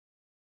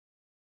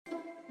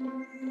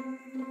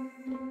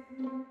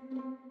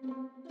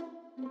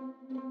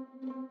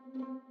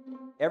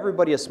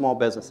Everybody is small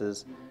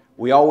businesses.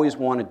 We always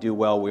want to do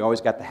well. We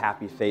always got the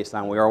happy face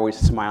on. We're always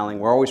smiling.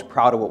 We're always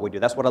proud of what we do.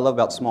 That's what I love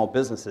about small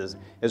businesses,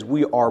 is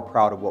we are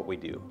proud of what we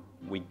do.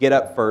 We get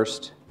up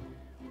first.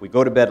 We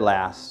go to bed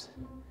last.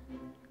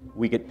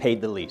 We get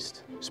paid the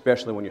least,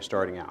 especially when you're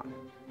starting out.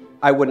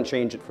 I wouldn't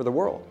change it for the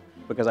world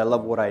because I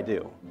love what I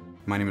do.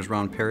 My name is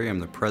Ron Perry. I'm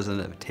the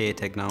president of Teya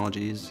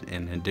Technologies,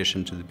 in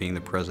addition to being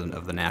the president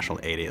of the National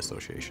 8A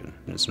Association.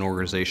 And it's an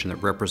organization that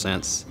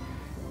represents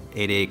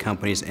 8A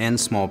companies and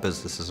small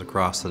businesses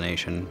across the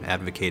nation,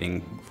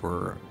 advocating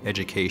for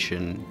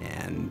education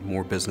and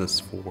more business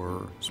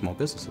for small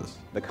businesses.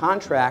 The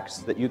contracts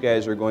that you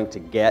guys are going to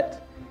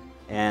get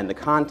and the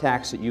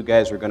contacts that you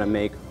guys are going to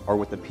make are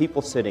with the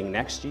people sitting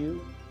next to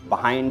you,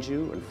 behind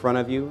you, in front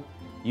of you.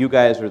 You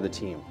guys are the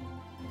team.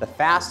 The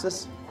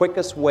fastest,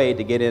 quickest way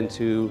to get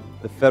into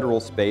the federal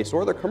space,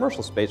 or the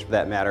commercial space for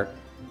that matter,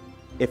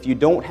 if you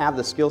don't have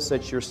the skill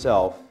sets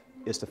yourself,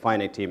 is to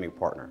find a teaming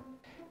partner.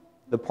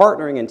 The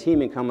partnering and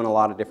teaming come in a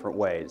lot of different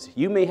ways.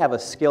 You may have a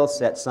skill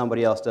set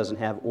somebody else doesn't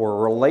have, or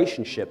a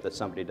relationship that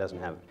somebody doesn't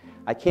have.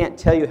 I can't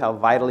tell you how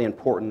vitally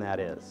important that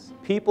is.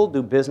 People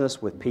do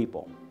business with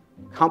people.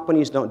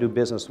 Companies don't do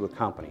business with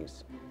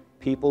companies.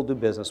 People do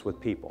business with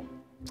people.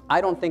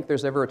 I don't think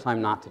there's ever a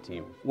time not to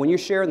team. When you're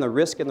sharing the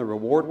risk and the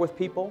reward with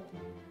people,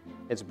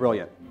 it's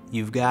brilliant.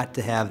 You've got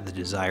to have the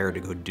desire to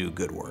go do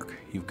good work.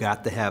 You've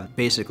got to have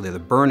basically the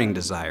burning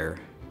desire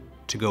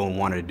to go and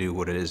want to do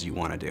what it is you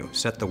want to do.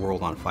 Set the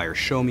world on fire.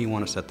 Show me you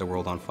want to set the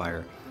world on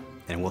fire,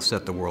 and we'll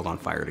set the world on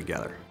fire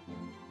together.